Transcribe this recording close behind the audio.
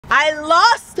I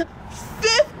lost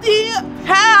 50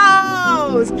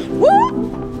 pounds. Woo!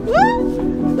 Woo!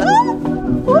 Woo!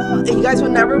 Woo! And you guys will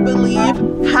never believe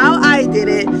how I did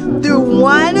it through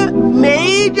one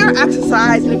major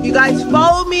exercise. And if you guys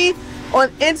follow me on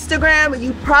Instagram,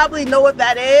 you probably know what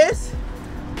that is.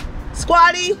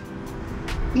 Squatting?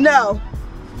 No.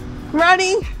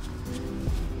 Running?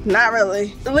 Not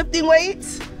really. Lifting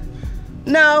weights?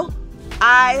 No.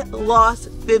 I lost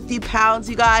 50 pounds,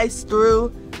 you guys,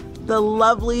 through the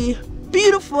lovely,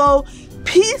 beautiful,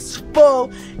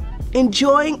 peaceful,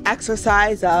 enjoying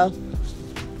exercise of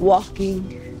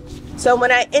walking. So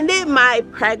when I ended my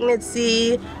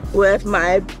pregnancy with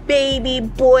my baby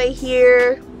boy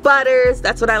here, Butters,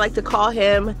 that's what I like to call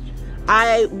him,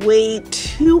 I weighed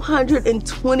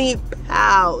 220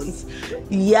 pounds.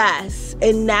 Yes,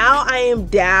 and now I am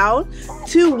down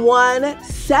to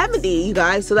 170, you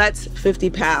guys, so that's 50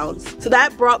 pounds. So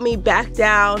that brought me back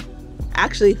down,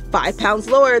 actually 5 pounds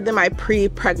lower than my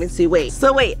pre-pregnancy weight.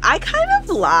 So wait, I kind of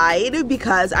lied,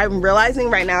 because I'm realizing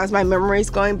right now as my memory is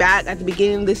going back, at the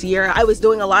beginning of this year, I was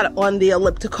doing a lot on the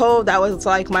elliptical. That was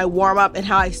like my warm-up and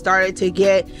how I started to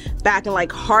get back in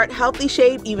like heart healthy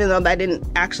shape, even though that didn't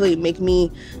actually make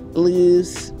me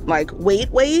lose like weight,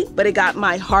 but it got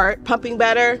my heart pumping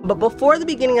better. But before the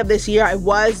beginning of this year, I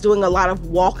was doing a lot of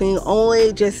walking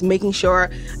only, just making sure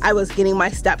I was getting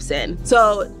my steps in.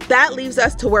 So that leaves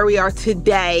us to where we are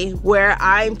today, where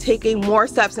I'm taking more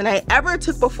steps than I ever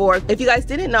took before. If you guys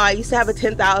didn't know, I used to have a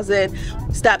 10,000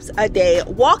 steps a day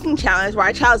walking challenge, where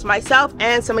I challenged myself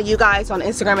and some of you guys on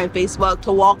Instagram and Facebook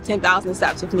to walk 10,000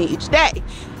 steps with me each day.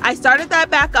 I started that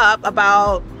back up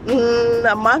about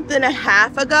a month and a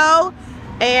half ago,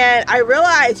 and I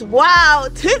realized, wow,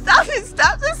 10,000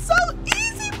 steps is so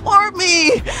easy for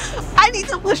me. I need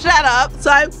to push that up. So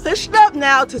I pushed it up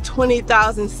now to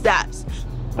 20,000 steps.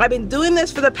 I've been doing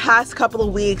this for the past couple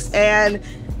of weeks, and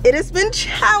it has been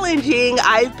challenging.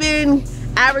 I've been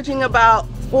averaging about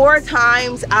 4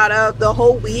 times out of the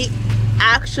whole week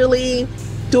actually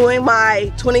doing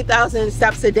my 20,000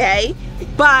 steps a day,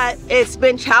 but it's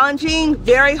been challenging,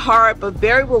 very hard, but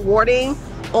very rewarding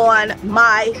on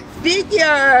my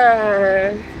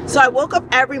figure. So I woke up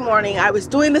every morning, I was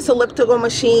doing this elliptical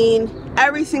machine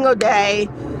every single day.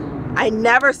 I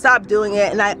never stopped doing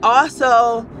it, and I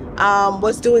also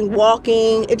was doing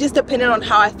walking. It just depended on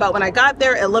how I felt when I got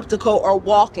there, elliptical or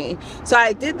walking. So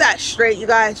I did that straight, you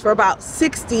guys, for about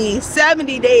 60,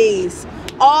 70 days,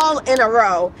 all in a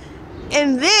row.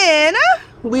 And then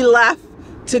we left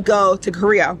to go to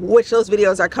Korea, which those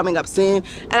videos are coming up soon.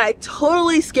 And I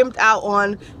totally skimped out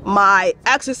on my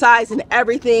exercise and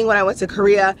everything when I went to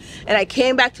Korea. And I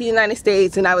came back to the United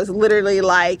States and I was literally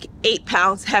like 8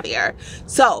 pounds heavier.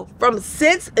 So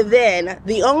since then,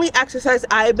 the only exercise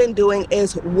I've been doing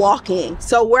is walking.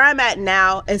 So where I'm at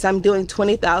now is I'm doing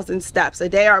 20,000 steps a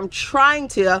day, or I'm trying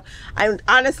to. I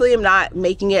honestly am not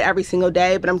making it every single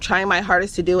day, but I'm trying my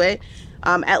hardest to do it.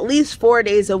 At least 4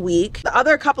 days a week. The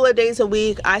other couple of days a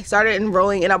week, I started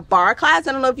enrolling in a bar class.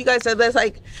 I don't know if you guys said this,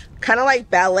 like kind of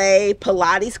like ballet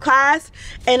Pilates class.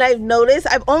 And I've noticed,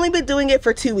 I've only been doing it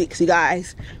for 2 weeks, you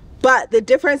guys, but the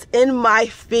difference in my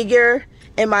figure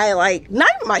and my, like, not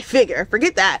even my figure,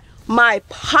 forget that, my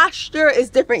posture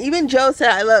is different. Even Joe said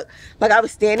I look like I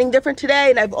was standing different today,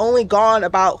 and I've only gone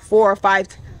about 4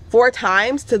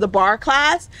 times to the bar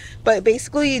class. But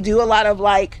basically you do a lot of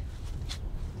like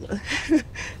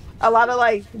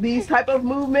these type of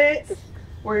movements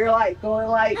where you're like going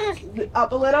like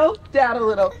up a little, down a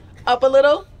little, up a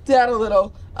little, down a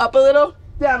little, up a little,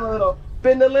 down a little,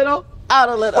 bend a little, out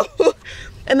a little.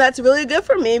 And that's really good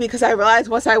for me, because I realized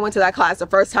once I went to that class the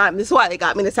first time, this is why they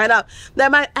got me to sign up,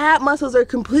 that my ab muscles are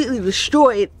completely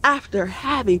destroyed after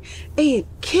having 8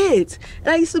 kids. And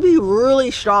I used to be really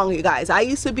strong, you guys. I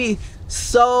used to be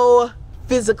so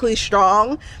physically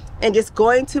strong. And just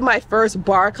going to my first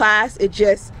bar class, it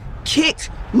just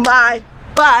kicked my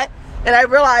butt. And I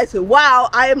realized, wow,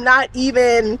 I am not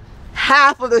even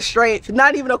half of the strength,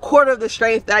 not even a quarter of the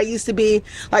strength that I used to be,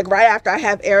 like right after I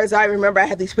have Arazo. I remember I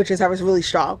had these pictures, I was really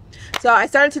strong. So I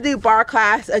started to do bar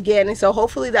class again, and so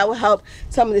hopefully that will help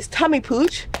some of this tummy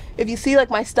pooch. If you see like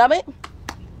my stomach,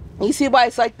 you see why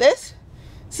it's like this?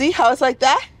 See how it's like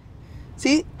that?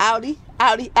 See, outie,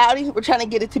 outie, outie. We're trying to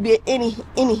get it to be an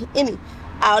innie.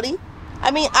 Outie. I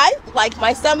mean, I like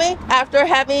my stomach after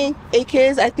having 8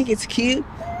 kids. I think it's cute,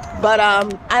 but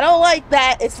I don't like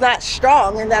that it's not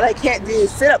strong and that I can't do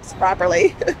sit-ups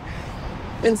properly.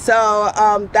 And so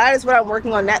that is what I'm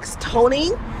working on next,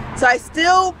 toning. So I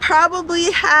still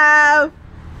probably have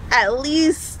at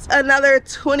least another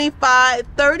 25,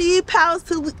 30 pounds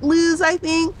to lose, I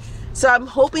think. So I'm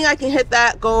hoping I can hit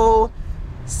that goal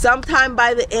sometime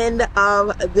by the end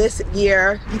of this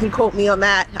year. You can quote me on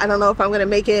that. I don't know if I'm gonna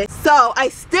make it. So I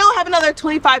still have another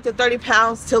 25 to 30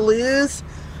 pounds to lose.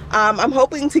 I'm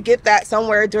hoping to get that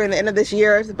somewhere during the end of this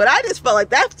year, but I just felt like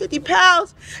that 50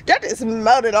 pounds, that just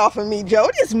melted off of me, Joe.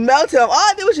 It just melted off. All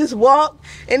I did was just walk,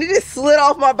 and it just slid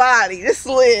off my body. It just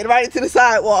slid right into the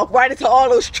sidewalk, right into all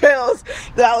those trails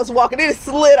that I was walking. It just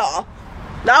slid off.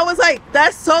 And I was like,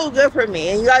 that's so good for me.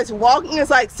 And you guys, walking is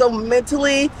like so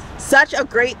mentally such a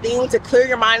great thing to clear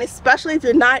your mind, especially if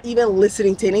you're not even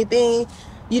listening to anything.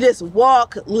 You just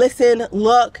walk, listen,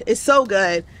 look. It's so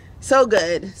good. So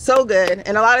good, so good.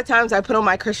 And a lot of times I put on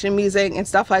my Christian music and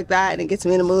stuff like that, and it gets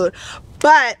me in the mood.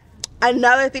 But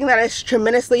another thing that has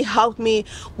tremendously helped me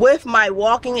with my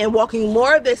walking and walking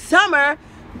more this summer,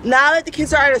 now that the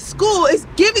kids are out of school, is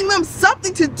giving them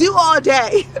something to do all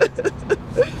day.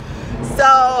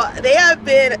 So they have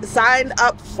been signed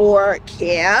up for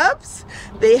camps.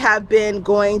 They have been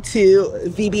going to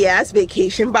VBS,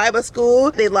 Vacation Bible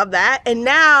School. They love that. And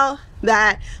now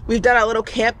that we've done our little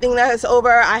camp thing that is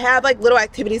over, I have like little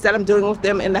activities that I'm doing with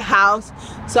them in the house.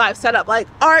 So I've set up like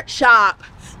art shop,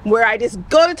 where I just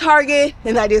go to Target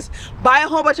and I just buy a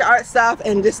whole bunch of art stuff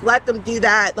and just let them do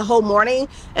that the whole morning.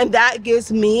 And that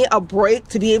gives me a break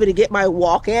to be able to get my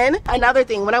walk in. Another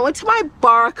thing, when I went to my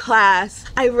bar class,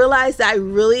 I realized that I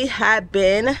really had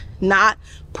been not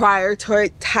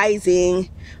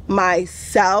prioritizing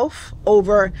myself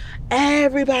over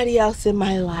everybody else in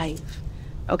my life.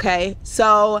 Okay,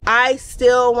 so I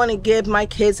still want to give my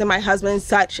kids and my husband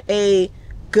such a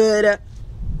good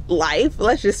life,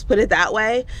 let's just put it that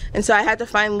way. And so I had to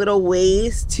find little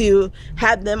ways to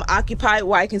have them occupied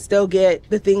where I can still get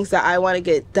the things that I want to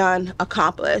get done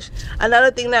accomplished.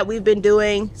 Another thing that we've been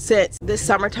doing since this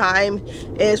summertime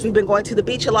is we've been going to the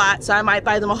beach a lot. So I might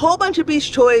buy them a whole bunch of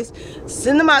beach toys,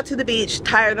 send them out to the beach,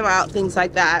 tire them out, things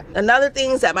like that. Another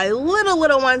thing is that my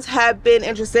little ones have been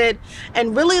interested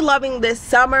and really loving this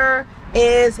summer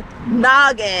is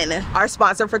Noggin, our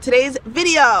sponsor for today's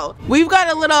video. We've got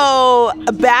a little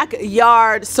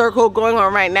backyard circle going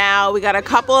on right now. We got a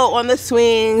couple on the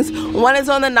swings. One is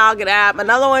on the Noggin app.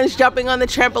 Another one is jumping on the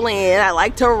trampoline. I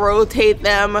like to rotate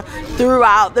them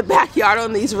throughout the backyard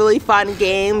on these really fun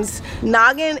games.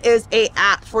 Noggin is an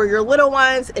app for your little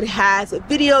ones. It has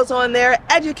videos on there,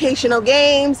 educational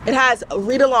games. It has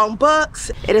read-along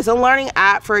books. It is a learning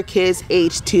app for kids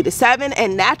aged 2 to 7.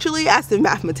 And naturally, as the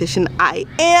mathematician I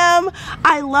am,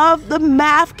 I love the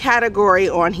math category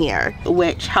on here,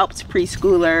 which helps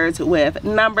preschoolers with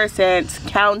number sense,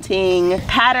 counting,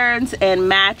 patterns, and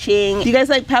matching. Do you guys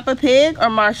like Peppa Pig or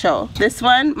Marshall? This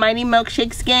one, Mighty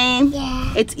Milkshakes game.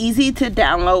 Yeah. It's easy to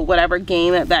download whatever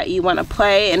game that you want to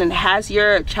play, and it has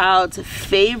your child's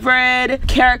favorite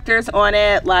characters on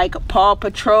it, like Paw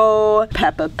Patrol,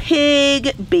 Peppa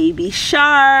Pig, Baby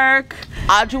Shark.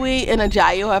 Ajoui and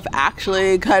Ajaiu have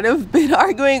actually kind of been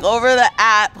arguing over the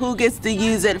app, who gets to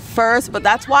use it first, but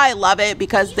that's why I love it,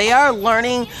 because they are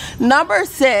learning number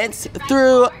sense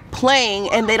through playing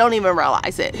and they don't even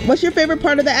realize it. What's your favorite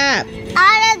part of the app?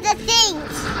 All of the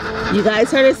things. You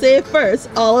guys heard it say it first,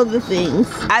 all of the things.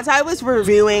 As I was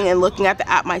reviewing and looking at the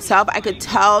app myself, I could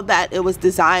tell that it was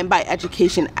designed by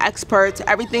education experts.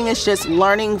 Everything is just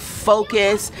learning,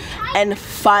 focus, and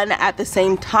fun at the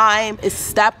same time. It's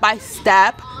step by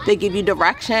step. They give you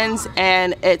directions,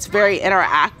 and it's very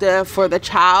interactive for the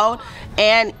child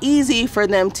and easy for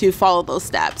them to follow those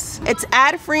steps. It's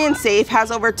ad-free and safe, has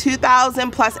over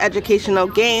 2,000 plus educational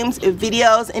games,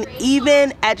 videos, and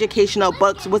even educational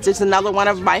books, which is another one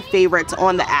of my favorites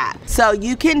on the app. So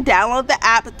you can download the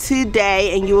app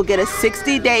today and you will get a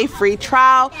 60-day free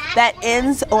trial that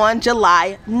ends on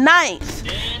July 9th.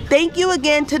 Thank you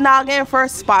again to Noggin for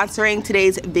sponsoring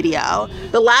today's video.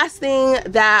 The last thing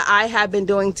that I have been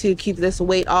doing to keep this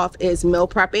weight off is meal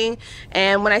prepping.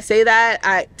 And when I say that,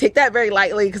 I take that very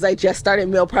lightly because I just started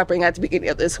meal prepping at the beginning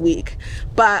of this week.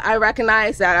 But I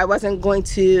recognized that I wasn't going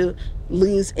to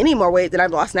lose any more weight than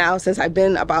I've lost now, since I've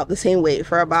been about the same weight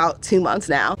for about 2 months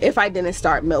now, if I didn't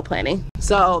start meal planning.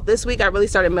 So this week I really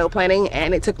started meal planning,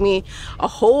 and it took me a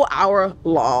whole hour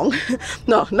long.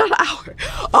 No, not an hour,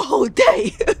 a whole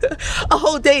day. A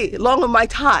whole day long of my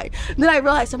time. And then I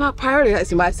realized I'm not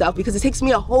prioritizing myself because it takes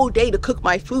me a whole day to cook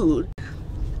my food.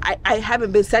 I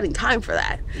haven't been setting time for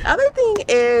that. The other thing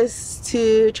is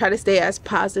to try to stay as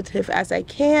positive as I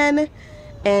can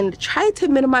and try to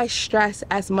minimize stress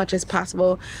as much as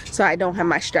possible so I don't have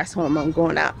my stress hormone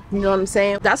going up. You know what I'm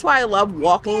saying? That's why I love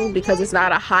walking, because it's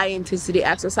not a high intensity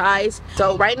exercise.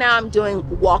 So right now I'm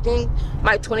doing walking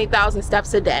my 20,000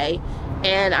 steps a day,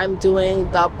 and I'm doing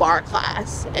the bar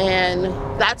class, and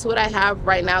that's what I have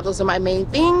right now. Those are my main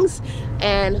things,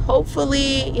 and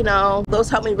hopefully, you know, those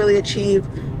help me really achieve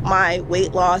my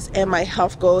weight loss and my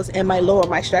health goals and my lower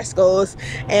my stress goals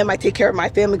and my take care of my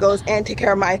family goals and take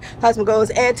care of my husband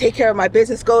goals and take care of my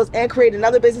business goals and create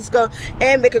another business goal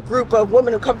and make a group of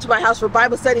women who come to my house for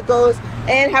Bible study goals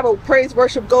and have a praise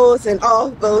worship goals and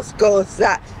all those goals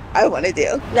that I want to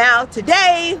do. Now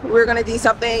today we're gonna do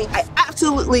something I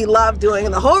absolutely love doing,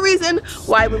 and the whole reason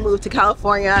why we moved to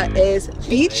California is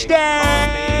beach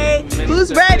day.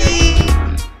 Who's ready?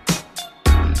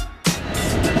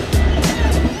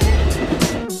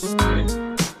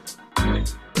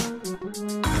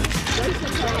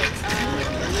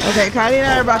 Okay, Kylie and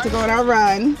I are about to go on our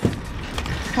run.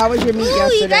 How was your meet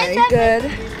yesterday? Good.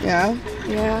 Yeah?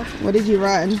 Yeah. What did you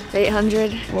run?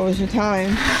 800. What was your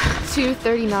time?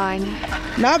 2:39.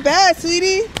 Not bad,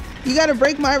 sweetie. You gotta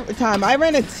break my time. I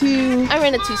ran a 2. I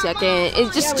ran a 2 second.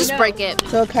 It's just break it.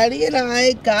 So Kylie and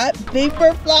I got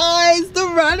Vaporflies, the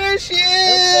runner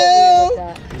shoe.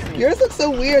 Yours looks so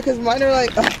weird because mine are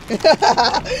like,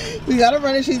 we got a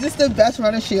runner shoe. This is the best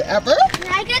runner shoe ever.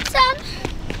 Can I get some?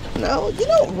 No, you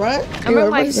don't run. I'm on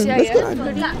my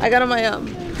I got on my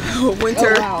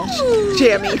winter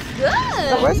jammy.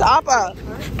 Good. Where's Appa?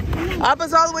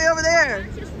 Appa's all the way over there.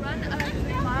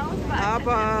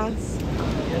 Appa.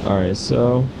 Alright,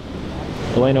 so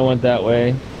Elena went that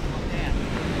way.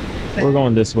 We're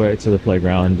going this way to the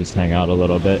playground and just hang out a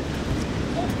little bit.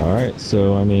 Alright,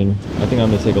 so I mean, I think I'm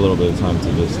gonna take a little bit of time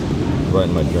to just write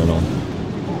in my journal.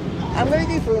 I'm gonna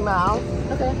do 3 miles.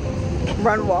 Okay.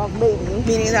 Run, walk, maybe.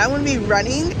 Meaning that I'm gonna be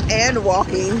running and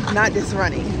walking, not just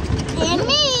running. And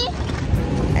me.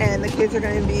 And the kids are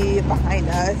gonna be behind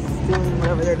us, doing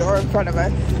whatever they're doing in front of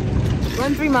us.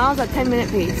 Run 3 miles at 10-minute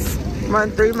pace.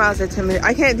 Run 3 miles at 10 minutes.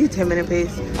 I can't do 10-minute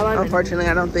pace. 11. Unfortunately,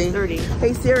 I don't think. 30.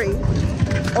 Hey Siri,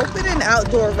 open an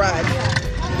outdoor run.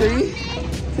 3,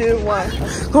 2, 1.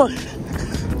 Come on.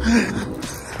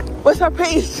 What's our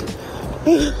pace?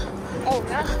 Oh,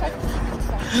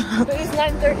 but it's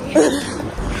 9:30.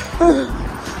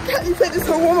 You said just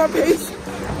go warm our pace.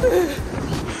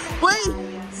 Wait,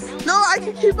 no, I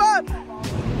can keep up.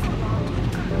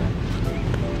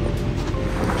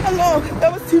 Hello,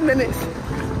 that was 2 minutes.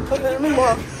 Okay, let me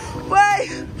walk. Wait.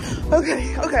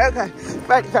 Okay.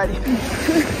 Ready.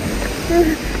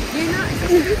 You're not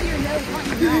using your nose.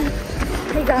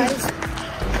 Hey guys,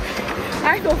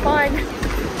 I feel fine.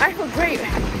 I feel great.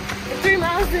 3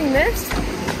 miles doing this,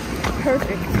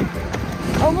 perfect.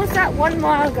 Almost at 1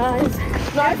 mile, guys.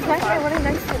 No, it's nice and running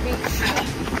next to the beach.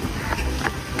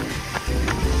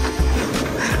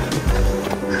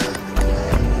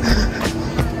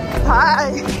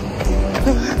 Hi.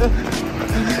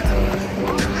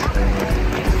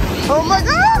 Oh my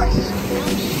gosh!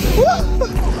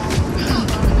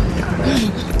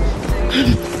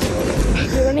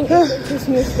 You're running 8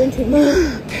 and you're sprinting.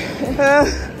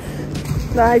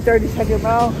 9:30-second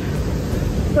mile.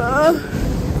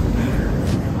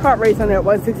 Heart rate's on there at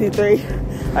 163.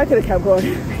 I could have kept going.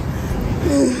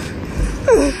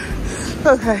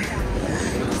 Okay.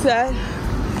 Set.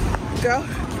 Go.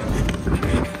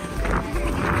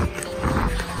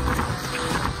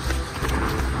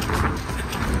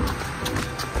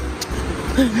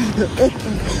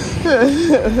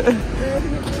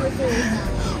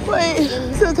 Wait,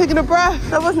 still taking a breath.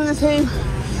 That wasn't the same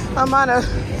amount of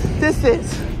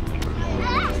distance.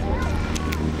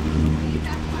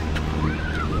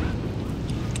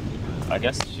 I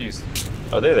guess she's...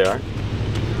 Oh, there they are.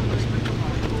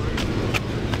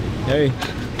 Hey,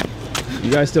 you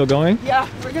guys still going? Yeah,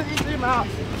 we're gonna do 3 miles.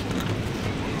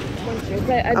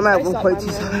 I'm at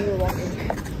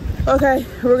 1.2. Okay,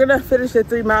 we're gonna finish the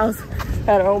 3 miles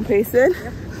at our own pace then.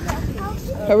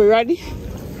 Are we ready?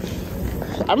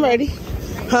 I'm ready.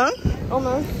 Huh?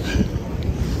 Almost.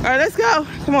 All right, let's go.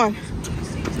 Come on.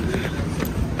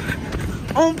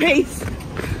 Own pace.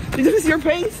 Is this your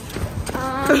pace?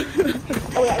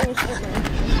 Oh yeah,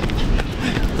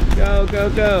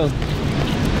 Go.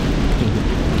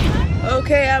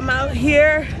 Okay, I'm out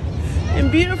here in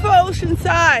beautiful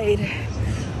Oceanside.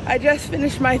 I just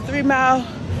finished my 3 mile,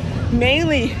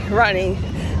 mainly running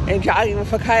and jogging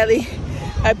with Akyli.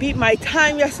 I beat my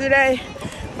time yesterday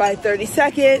by 30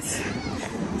 seconds.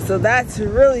 So that's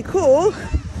really cool.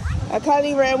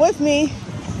 Akyli ran with me.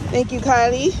 Thank you,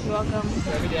 Kylie. You're welcome.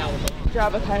 Good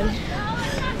job, Akyli.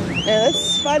 And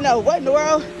let's find out what in the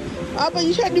world. Appa,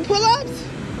 you trying to do pull-ups?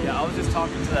 Yeah, I was just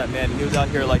talking to that man. He was out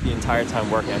here like the entire time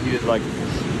working. He did like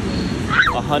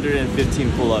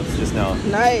 115 pull-ups just now.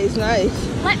 Nice.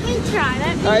 Let me try.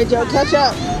 All right, Joe, catch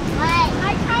up.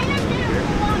 I kind of did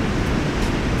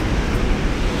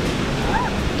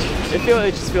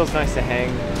It just feels nice to hang.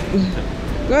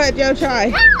 Go ahead, Joe, try.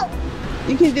 No!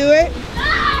 You can do it.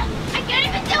 I can't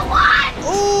even do one!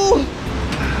 Ooh.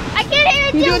 I can't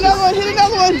even You do another one, hit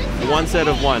another one. One set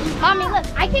of one. Mommy, look,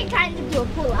 I can kind of do a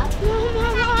pull-up.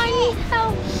 I need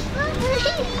help.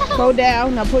 Go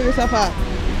down, now pull yourself up.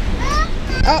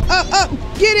 Up, up, up.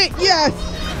 Get it, yes.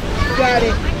 Got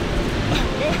it.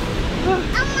 Mommy,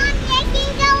 I can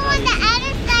go on the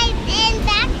other side and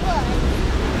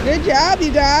backwards. Good job,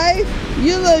 you guys.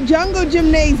 You little jungle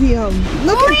gymnasium.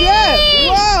 Look at that.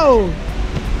 Whoa.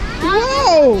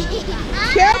 Whoa.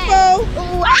 Careful.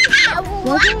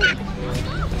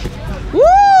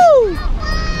 Woo.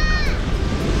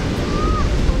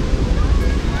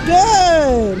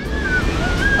 Good.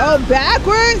 Oh,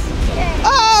 backwards?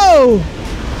 Oh.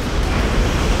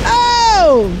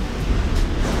 Oh.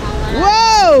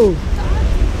 Whoa.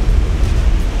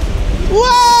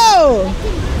 Whoa.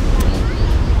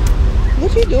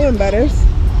 What you doing, Butters?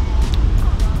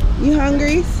 You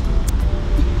hungry?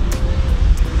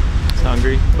 He's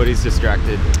hungry, but he's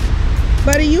distracted.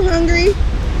 Buddy, you hungry?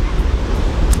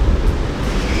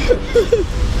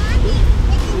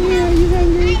 Yeah, you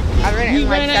hungry? I ran it in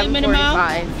like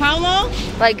 7:45. How long?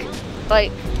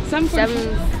 Like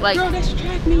 7, like. Girl, that's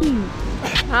track meet.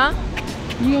 Huh?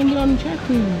 You gonna get on the track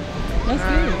meet. That's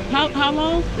good. How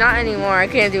long? Not anymore. I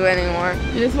can't do it anymore.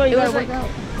 This way you It gotta was work out.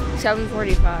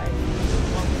 7:45.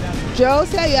 Joe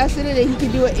said yesterday that he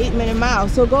could do an 8-minute mile,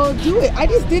 so go do it. I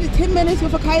just did it 10 minutes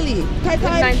with Akyli.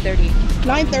 9:30.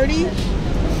 9:30.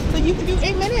 So you can do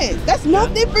 8 minutes. That's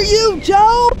nothing for you,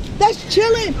 Joe. That's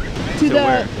chilling. To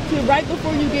right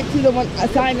before you get to the one a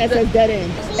sign that says dead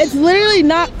end. It's literally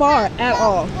not far at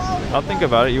all. I'll think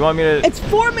about it. You want me to? It's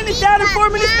 4 minutes down and 4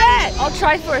 minutes back. I'll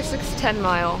try for a 6:10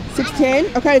 mile.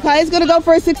 6:10. Okay, Kai's gonna go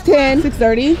for a 6:10.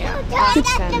 6:30.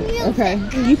 6:10. Okay.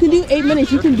 You can do 8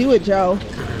 minutes. You can do it, Joe.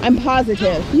 I'm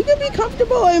positive. You can be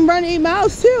comfortable and run 8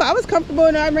 miles too. I was comfortable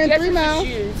and I ran 3 miles.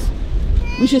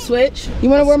 We should switch. You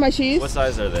want to wear my shoes? What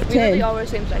size are they? We really all wear the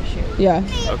same size shoe. Yeah.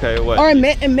 Okay, what? Or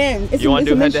men and men. You want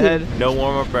to do head to head? No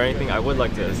warm up or anything? I would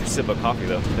like to sip a coffee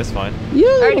though. That's fine. You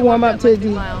don't need to warm up to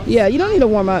the. Yeah, you don't need to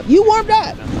warm up. You warmed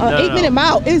up. 8-minute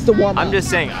mile is the warm up. I'm just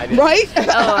saying. Right?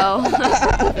 Oh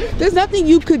well. There's nothing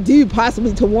you could do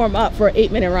possibly to warm up for an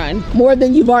 8-minute run. More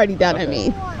than you've already done. Okay. I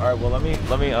mean. All right. Well, let me.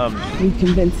 You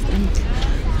convinced them.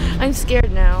 I'm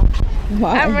scared now.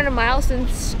 Why? I haven't run a mile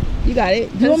since You got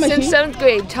it. You want my since shoes? 7th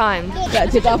grade time. Gotta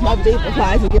take off my vape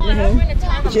supplies and give it to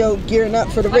him. Joe gearing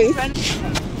up for the race.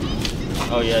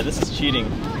 Oh yeah, this is cheating.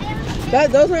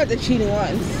 Those aren't the cheating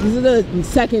ones. These are the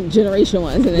 2nd generation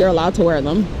ones, and they're allowed to wear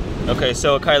them. Okay,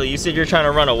 so Akyli, you said you're trying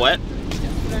to run a what?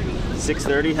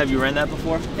 6:30. Have you ran that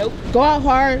before? Nope. Go out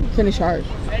hard, finish hard.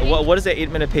 What does that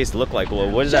 8-minute pace look like? Well,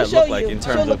 what does that look like in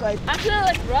terms of? I'm gonna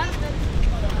like run.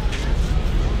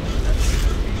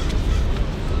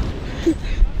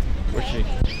 Where's she?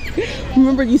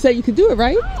 Remember, you said you could do it,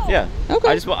 right? Yeah.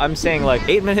 Okay. I'm saying like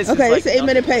 8 minutes. Okay, is like, it's an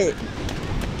 8-minute pace.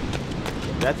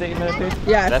 That's 8-minute pace.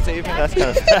 Yeah. That's 8 minutes. That's kind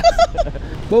of fast.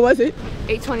 What was it?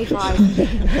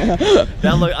 8:25.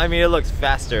 That look. I mean, it looks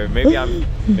faster. Maybe I'm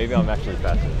actually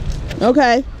faster.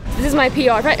 Okay. This is my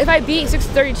PR. If I beat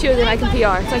 6:32, then I can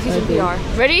PR. It's like using PR.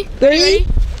 Ready? 3,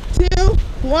 2,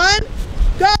 1,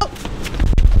 go!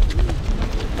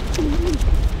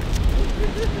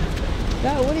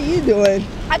 God, what are you doing?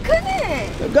 I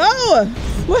couldn't. Go!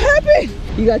 What happened?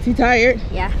 You got too tired?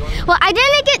 Yeah. Well, I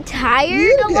didn't get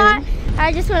tired a lot.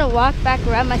 I just want to walk back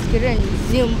around my scooter and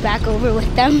zoom back over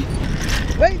with them.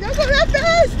 Wait, don't go that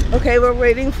fast! Okay, we're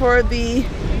waiting for the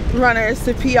runners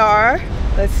to PR.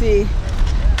 Let's see.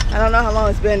 I don't know how long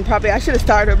it's been. Probably, I should have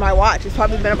started with my watch. It's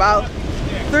probably been about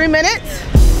 3 minutes.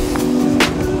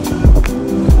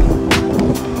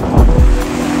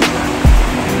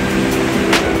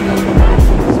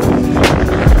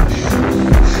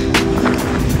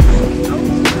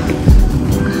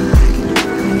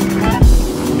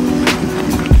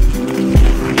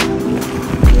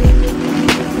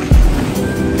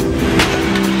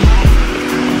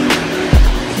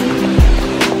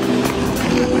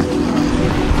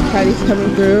 Kylie's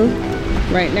coming through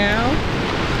right now.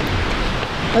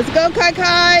 Let's go, Kai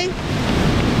Kai!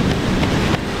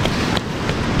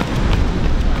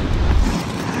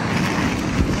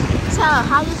 So,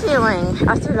 how you feeling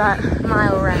after that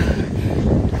mile run?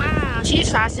 Wow,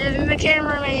 she's faster than the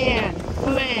cameraman.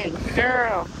 Woman,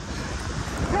 girl.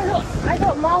 I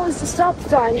thought mom was the stop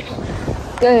sign.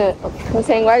 Good. I'm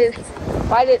saying,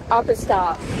 why did Appa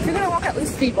stop? If you're gonna walk, at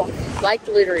least speed walk. Like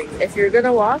littering. If you're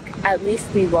gonna walk, at least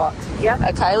speed walk. Yeah,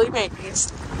 Akyli made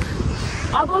these.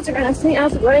 All those are gonna see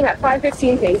us running at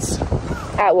 5:15 pace.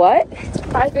 At what?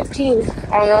 5:15.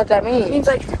 I don't know what that It means. means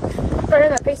like running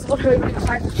that pace is literally like a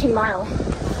 5:15 mile.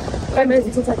 5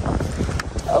 minutes. It's like,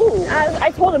 Oh.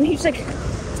 I told him, he's like,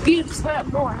 speed up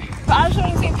more. But I was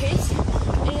running the same pace,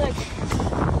 and he like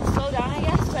slowed down, I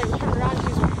guess. So I turned around, and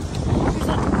he was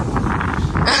like,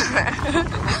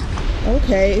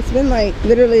 Okay, it's been like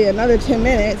literally another 10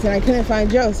 minutes and I couldn't find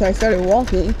Joe, so I started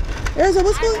walking. Arazo,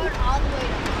 what's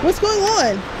going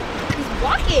on? He's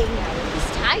walking. He's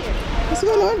tired. What's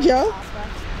going on, Joe?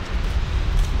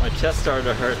 My chest started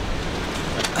to hurt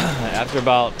after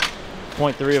about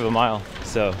 0.3 of a mile,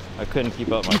 so I couldn't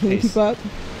keep up my Can you pace. keep up?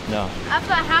 No.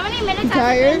 Appa, how many minutes has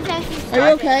Tired? it been since you Are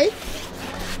you okay?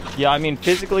 Yeah, I mean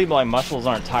physically my muscles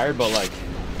aren't tired, but like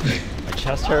my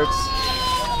chest hurts.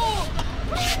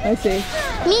 I see.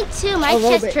 Me too. My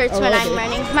chest hurts when I'm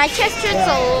running. My chest hurts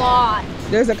a lot.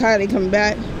 There's Akyli coming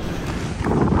back.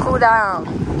 Cool down.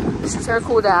 This is her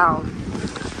cool down.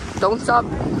 Don't stop.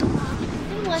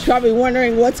 She's probably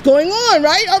wondering what's going on,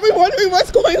 right? Are we wondering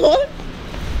what's going on?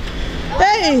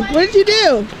 Hey, what did you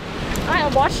do? I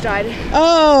watch died.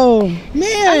 Oh, I just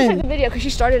man. took the video because she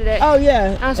started it. Oh,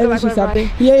 yeah. I was And going she back stopped right.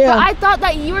 it. Yeah, But yeah. I thought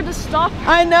that you were the stop.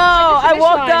 I know. I finish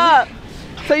walked line. up.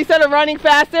 So you started running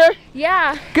faster?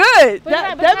 Yeah. Good. But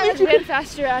That I means you ran could.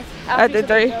 faster At after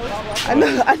the you took 3?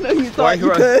 video. I know you thought you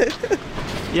Why- could.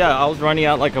 Yeah, I was running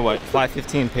out like a what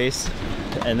 5:15 pace,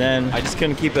 and then I just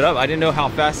couldn't keep it up. I didn't know how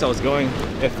fast I was going.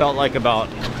 It felt like about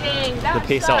Dang, the that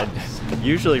pace sucks. I would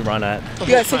usually run at. You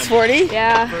got 640?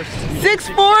 Yeah.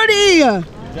 640!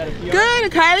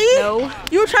 Good, Akyli. No.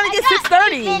 You were trying to get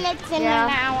 630. Minutes in Yeah.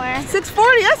 an hour.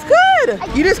 640, that's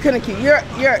good. You just couldn't keep. You're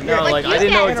No, like I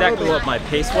didn't know exactly what my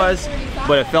pace was,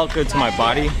 but it felt good to my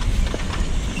body.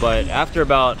 But after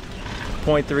about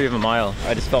 0.3 of a mile,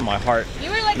 I just felt my heart. You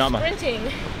were like Not my- sprinting.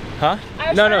 Huh? I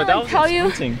was No, trying to, that like, was tell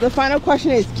you. sprinting. The final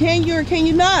question is, can you or can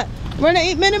you not run an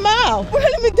 8-minute mile? We're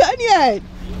not even done yet.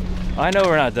 I know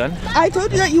we're not done. I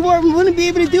told you that you wouldn't be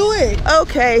able to do it.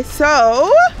 Okay,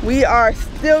 so we are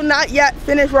still not yet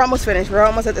finished. We're almost finished. We're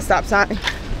almost at the stop sign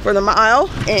for the mile.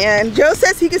 And Joe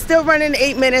says he can still run in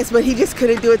 8 minutes, but he just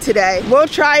couldn't do it today. We'll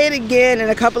try it again in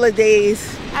a couple of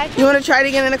days. You want to try it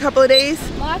again in a couple of days?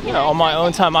 You know, on my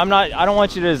own time. I don't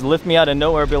want you to just lift me out of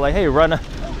nowhere and be like, hey, run.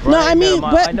 No, I mean,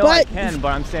 but I know I can,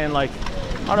 but I'm saying like,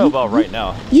 I don't know about right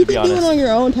now. You to be can do it honest. on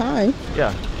your own time.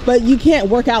 Yeah. But you can't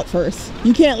work out first.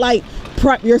 You can't like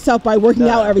prep yourself by working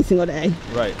No. out every single day.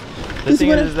 Right. The Just thing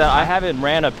wanna- is that I haven't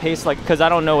ran a pace like, because I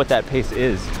don't know what that pace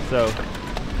is. So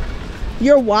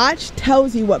Your watch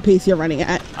tells you what pace you're running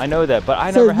at. I know that, but I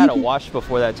So never had you a can- watch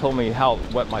before that told me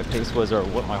what my pace was or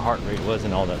what my heart rate was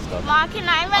and all that stuff. Ma, can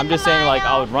I run I'm just saying like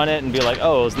I would run it and be like,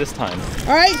 oh, it was this time.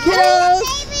 All right, kiddos.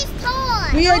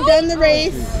 We are done the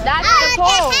race. That's the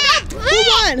pole. Who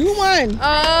won? Who won?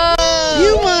 Oh.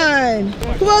 You won.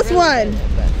 Who else won?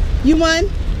 You won.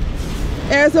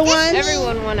 Arazo won.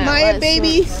 Everyone won at Maya once.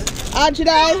 baby.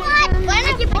 Ajedi.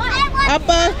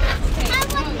 Appa.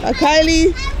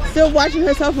 Akyli. Still watching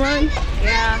herself run.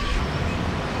 Yeah.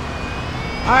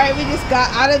 All right, we just got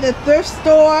out of the thrift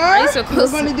store. you so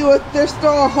close? We're going to do a thrift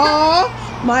store haul.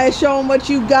 Maya showing what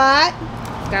you got.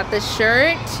 Got the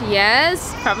shirt.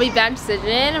 Yes. Probably bad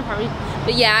decision.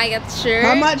 But yeah, I got the shirt.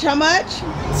 How much? How much?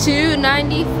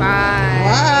 $2.95.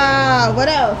 Wow. What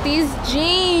else? These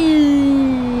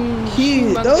jeans.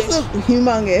 Cute. Those look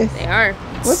humongous. They are.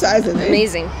 What size are they?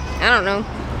 Amazing. I don't know.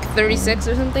 36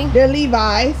 or something. They're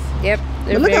Levi's. Yep.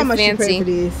 They're But look very how much fancy. you paid for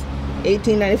these.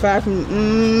 $18.95 from.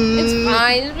 It's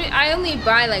fine. I only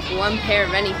buy like one pair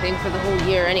of anything for the whole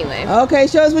year anyway. Okay,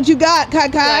 show us what you got, Kai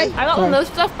Kai. I got one of those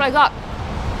stuff, but I got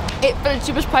it for the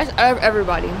cheapest price out of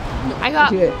everybody. I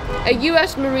got Good. a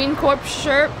U.S. Marine Corps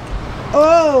shirt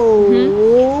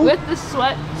Oh. with the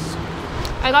sweats.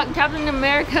 I got Captain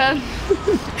America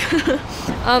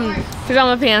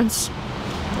pajama pants.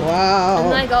 Wow.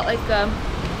 And then I got like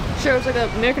shirt with like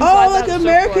an American flag. Oh, like that has a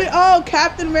American. surfboard. Oh,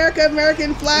 Captain America,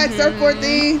 American flag surfboard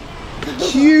thing.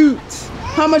 Cute.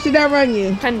 How much did that run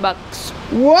you? $10.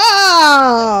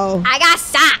 Wow. I got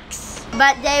socks,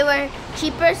 but they were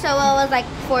cheaper, so it was like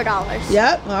 $4.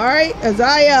 Yep. All right.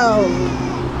 Azaio.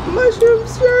 Mushroom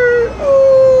shirt.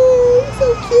 Oh,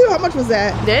 so cute. How much was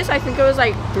that? This, I think it was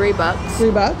like $3.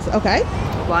 $3. Okay.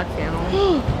 Black panel.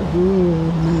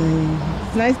 Ooh,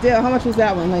 nice. Nice deal. How much was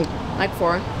that one? Like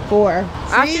 4. $4.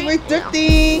 See, Actually, we're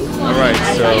thrifting. All right,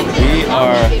 so we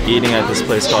are eating at this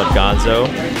place called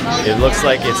Gonzo. It looks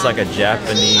like it's like a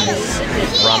Japanese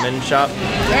ramen shop.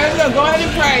 There we go. Go ahead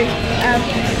and pray.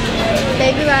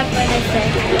 Baby God, for this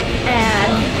day,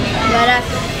 and let us,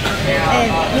 and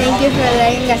thank you for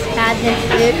letting us have this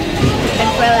food, and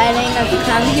for letting us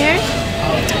come here,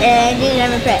 and you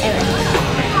never pray.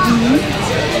 Amen.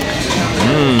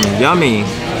 Yummy.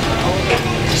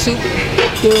 Soup.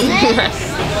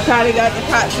 Kylie got the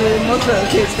katsu. Most of the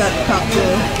kids got the katsu.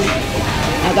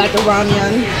 I got the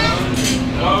ramyun.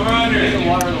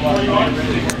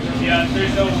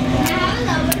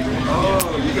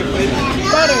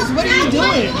 Butters, what are you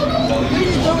doing? What are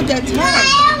you doing with that tongue?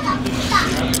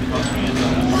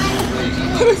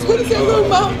 Butters, what is that little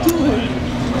mouth doing?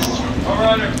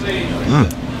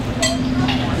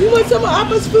 You want some of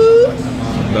Appa's food?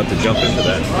 I'm about to jump into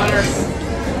that.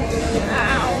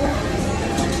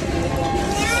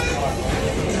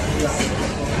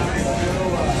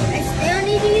 I still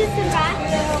need to use the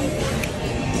bathroom.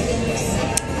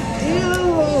 Ew,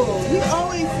 he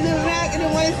always slim back and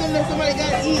then when somebody got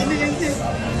to eat and then just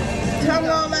tongue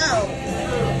all out.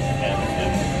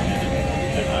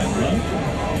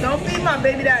 Don't feed my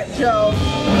baby that, Joe.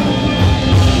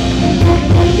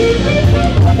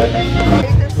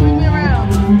 They just swing me around.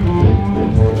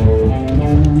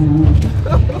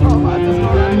 Oh, that's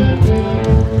all right.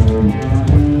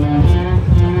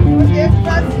 What's this,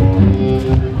 Gus?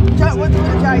 What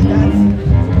Ajaiu does?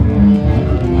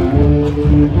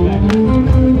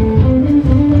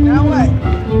 Now what?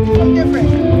 What's different?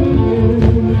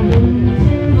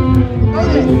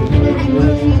 Hold it.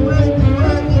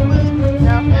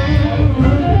 Now.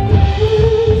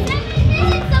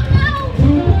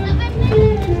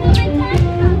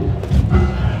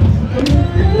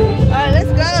 Alright,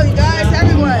 let's go, you guys,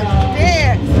 everyone.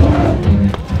 Dance.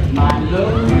 My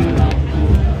love,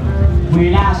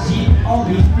 when I see all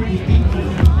these pretty people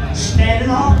standing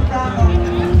on the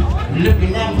ground,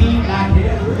 looking at me like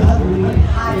they're ugly,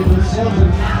 hiding themselves in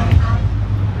town.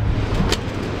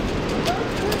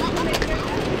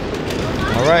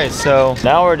 All right, so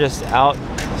now we're just out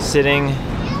sitting,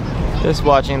 just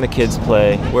watching the kids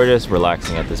play. We're just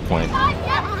relaxing at this point.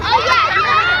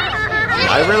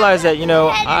 I realize that, you know,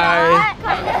 I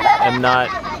am not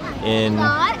in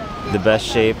the best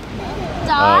shape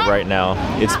right now.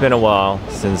 It's been a while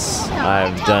since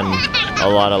I've done a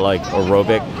lot of like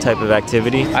aerobic type of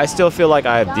activity. I still feel like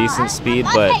I have decent speed,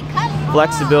 but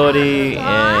flexibility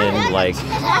and like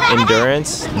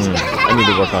endurance, I need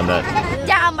to work on that.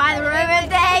 Down by the river,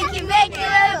 they can make it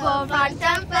a bull frog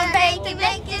jump, and they can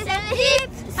make it in the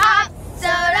heaps. Hop,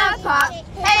 soda pop,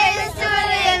 hey, let's do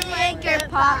it and make your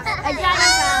pop.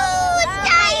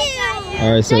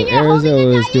 All right, so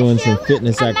Arazo is doing some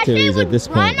fitness activities at this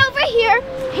point. Run over here,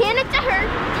 hand it to her,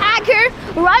 tag her,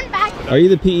 run back. Are you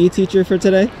the PE teacher for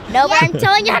today? No, but I'm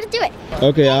telling you how to do it.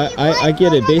 Okay, I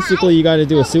get it. Basically, you got to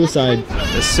do a suicide.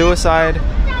 A suicide?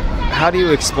 How do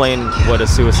you explain what a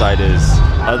suicide is,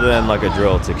 other than like a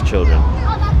drill to children?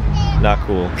 Not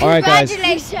cool. All right, guys.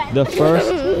 The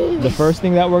first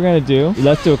thing that we're gonna do,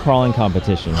 let's do a crawling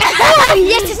competition.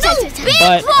 Yes.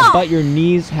 But your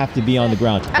knees have to be on the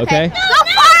ground. Okay? Go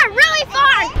far, really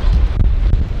far.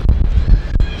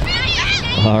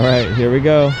 All right, here we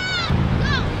go.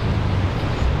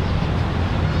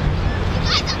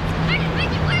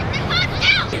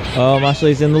 Oh,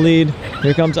 Mashlei's in the lead.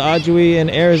 Here comes Ajoui and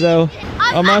Arazo.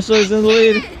 Oh, Mashlei's in the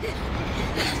lead.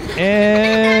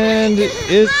 And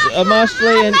it's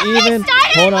Mashlei and even.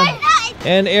 Hold on.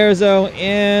 And Arazo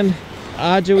and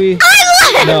Ajoui.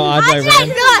 No, Ajai ran.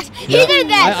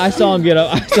 I saw him get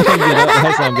up. I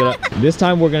saw him get up. This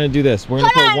time we're gonna do this. We're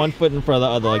gonna put one foot in front of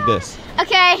the other like this.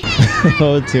 Okay.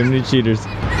 Oh, too many cheaters.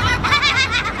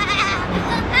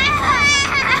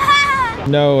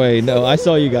 No way. No, I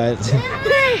saw you guys.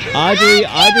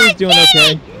 Ajai's doing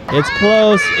okay. It's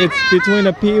close. It's between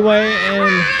a P-way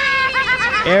and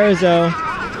Arazo.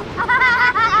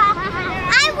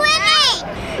 I'm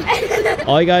winning.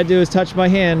 All you gotta do is touch my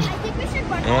hand.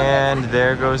 And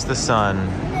there goes the sun.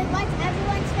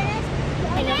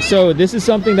 So this is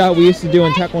something that we used to do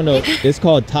in Taekwondo. It's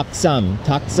called taksam.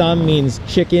 Taksam means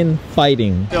chicken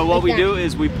fighting. So what we do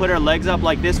is we put our legs up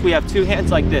like this. We have two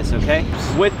hands like this, okay?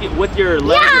 With your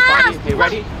legs, your body. Okay,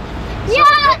 ready? Yeah.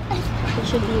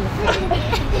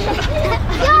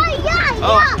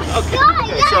 Oh, okay.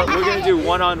 So we're gonna do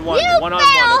one-on-one,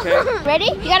 okay? Ready?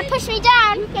 You gotta push me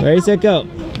down. Ready, set, go.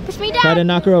 Push me down. Try to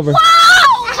knock her over.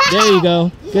 Whoa! There you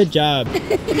go. Good job.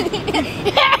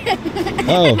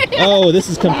 Oh, this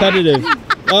is competitive.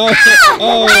 Oh.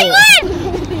 I win!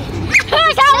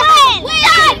 Who's that win?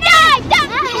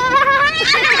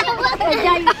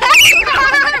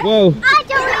 Whoa.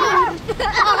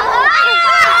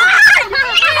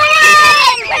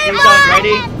 He's on.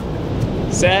 Ready,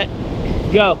 set,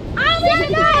 go.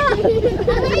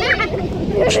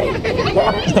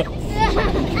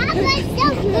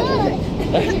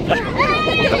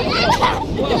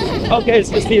 Okay, it's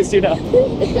just these two now.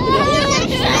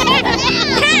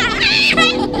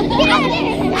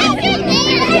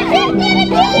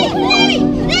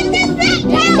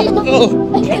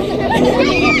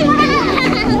 Oh.